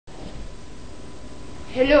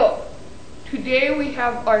Hello. Today we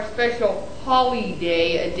have our special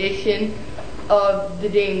holiday edition of the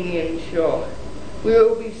Damian Show. We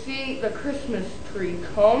will be seeing the Christmas tree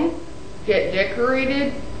come, get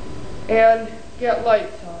decorated, and get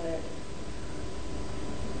lights on it.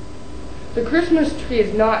 The Christmas tree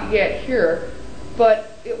is not yet here,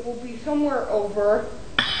 but it will be somewhere over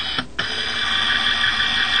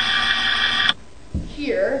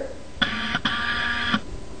here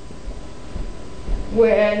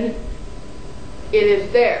when it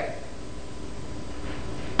is there.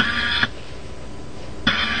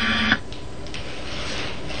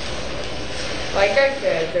 Like I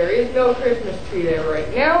said, there is no Christmas tree there right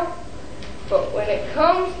now, but when it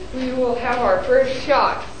comes, we will have our first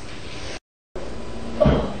shots.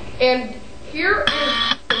 And here is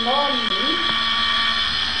the mommy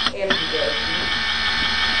and Desi.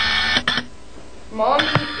 Mommy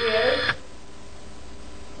is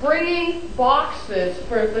bringing boxes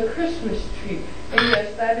for the Christmas tree. And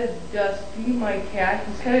yes, that is Dusty, my cat.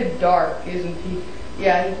 He's kind of dark, isn't he?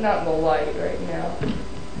 Yeah, he's not in the light right now.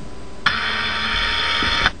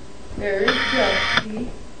 There is Dusty.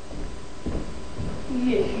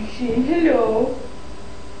 Yes, he's saying hello.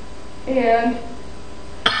 And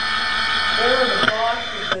there are the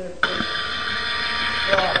boxes that have been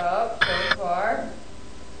brought up so far.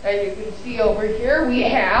 As you can see over here, we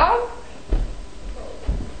have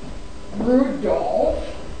Rudolph,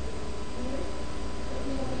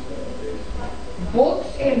 books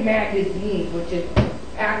and magazines, which is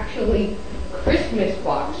actually Christmas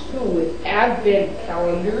box too, with advent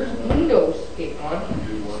calendars, window stick-on,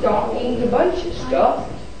 stockings, a bunch of stuff.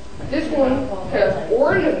 This one has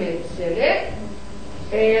ornaments in it,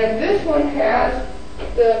 and this one has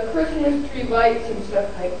the Christmas tree lights and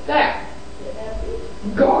stuff like that.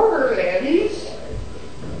 Garlands.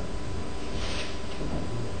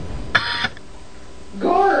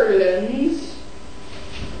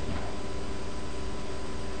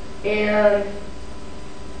 And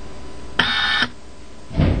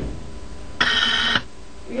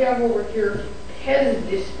we have over here Pez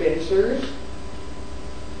dispensers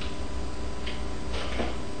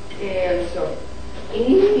and some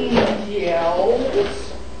angels.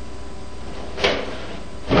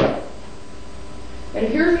 And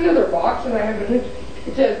here's another box, and I have it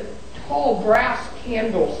says tall brass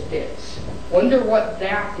candlesticks. Wonder what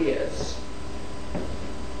that is.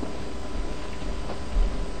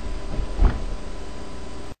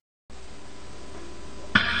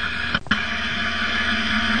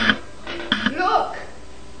 Look!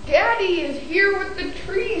 Daddy is here with the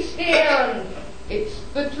tree stand! It's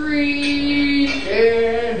the tree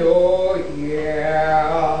stand, oh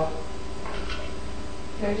yeah!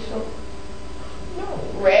 Okay, so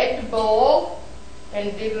Red Bull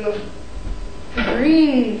and the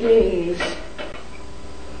green things.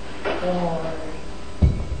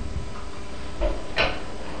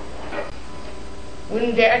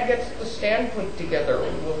 When Dad gets the stand put together,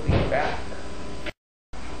 we'll be back.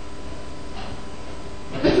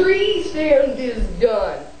 The tree stand is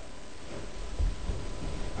done.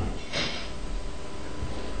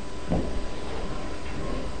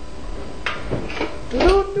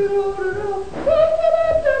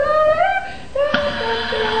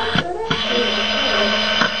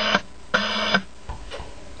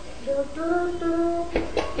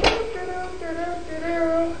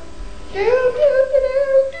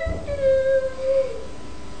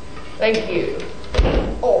 Thank you.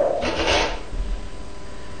 Oh.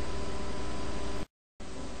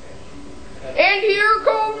 And here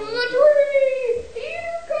comes the tree!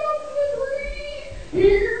 Here comes the tree!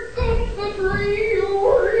 Here comes the tree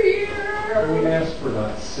over here! We asked for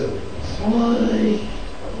not silliness. Why?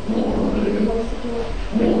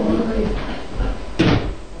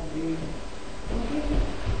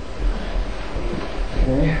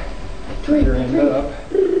 Okay. Turn your end up.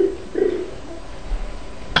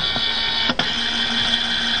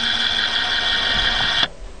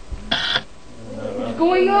 It's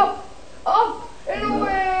going up, up, and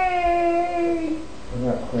away! We're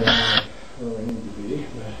not quite where we need to be,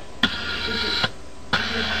 but...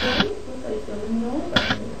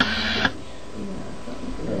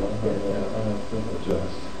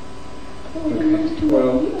 Okay.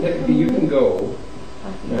 Well, you can go.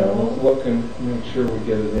 Now, let's look and make sure we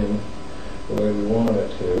get it in the way we want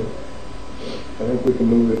it to. I think we can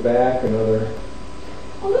move it back another...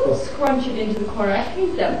 A little scrunch it into the corner. I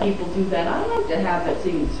hate that people do that. I like to have it so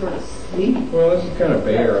you can sort of sleep. Well, this is kind of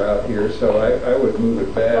bare out here, so I would move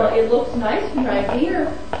it back. Well, it looks nice from right here.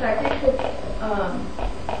 In fact, I could,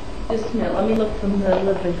 just a minute. Let me look from the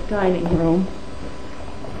living dining room.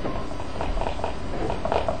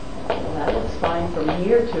 Well, that looks fine. line from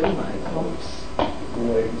here to my house.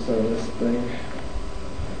 Legs on this thing.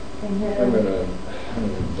 And I'm then, gonna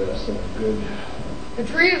invest in a good. The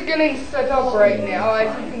tree is getting set up right now, as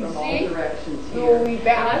you can from all see. directions We will here. be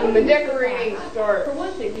back when the decorating starts. For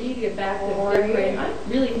one thing, we need to get back to Or- decorating. I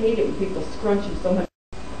really hate it when people scrunch them so much.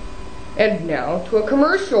 And now to a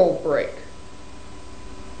commercial break.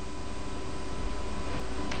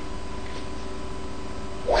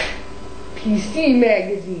 PC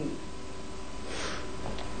Magazine.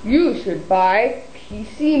 You should buy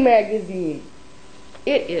PC Magazine.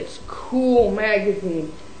 It is cool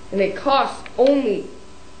magazine, and it costs only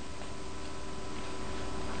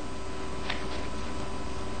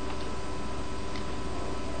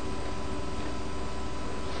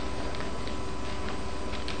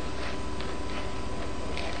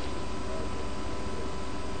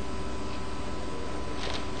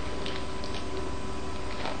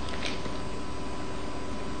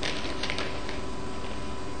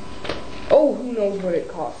oh, who knows what it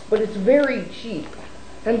costs, but it's very cheap.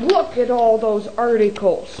 And look at all those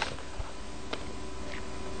articles.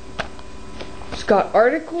 It's got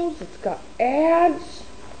articles, it's got ads.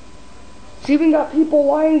 It's even got people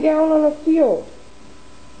lying down on a field.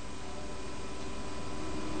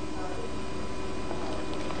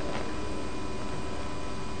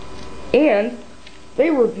 And they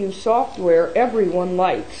review software everyone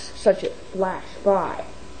likes, such as Flash Buy.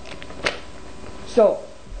 So,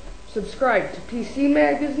 subscribe to PC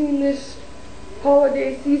Magazine this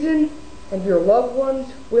holiday season, and your loved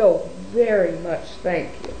ones will very much thank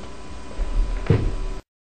you.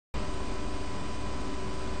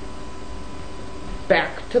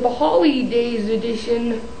 Back to the HollyDays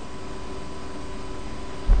edition.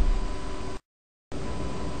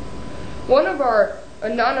 One of our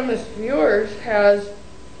anonymous viewers has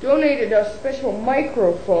donated a special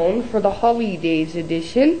microphone for the HollyDays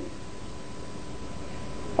edition.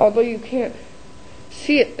 Although you can't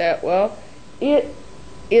see it that well, it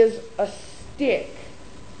is a stick.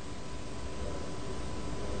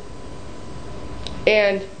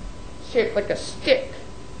 And shaped like a stick.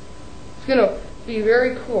 It's going to be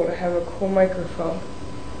very cool to have a cool microphone.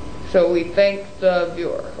 So we thank the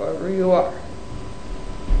viewer, whoever you are.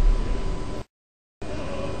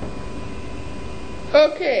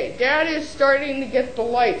 Okay, Dad is starting to get the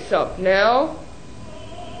lights up now.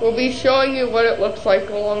 We'll be showing you what it looks like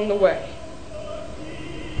along the way.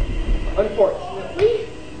 Unfortunately.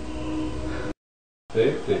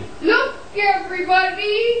 Safety. Look,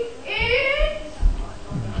 everybody! It's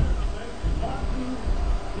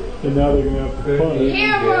And now they're gonna have to fund it.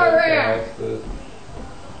 Camera rack.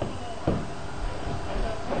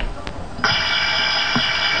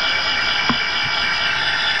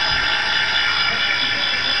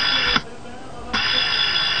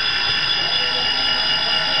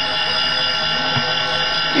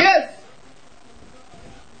 Yes!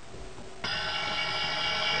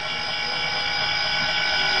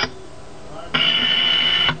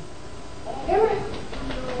 Come on.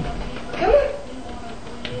 Come on.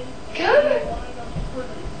 Come on.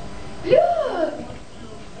 Look.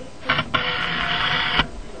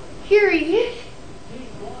 Here he is.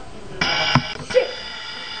 Sit.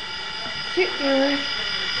 Sit, Cameron.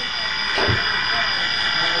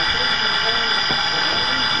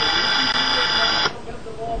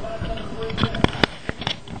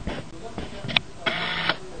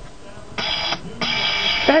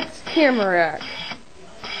 That's Tamarack,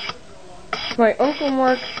 my Uncle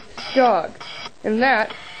Mark's dog, and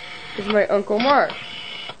that is my Uncle Mark.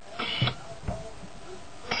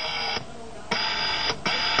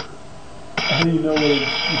 How do you know what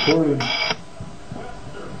it's recording?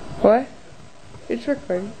 What? It's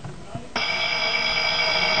recording.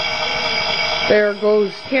 There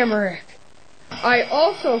goes Tamarack. I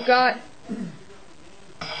also got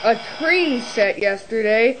a train set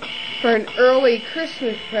yesterday for an early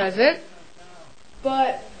Christmas present,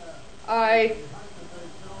 but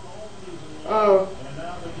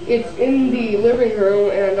it's in the living room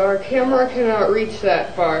and our camera cannot reach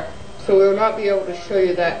that far, so we will not be able to show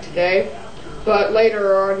you that today, but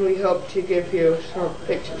later on we hope to give you some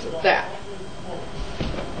pictures of that.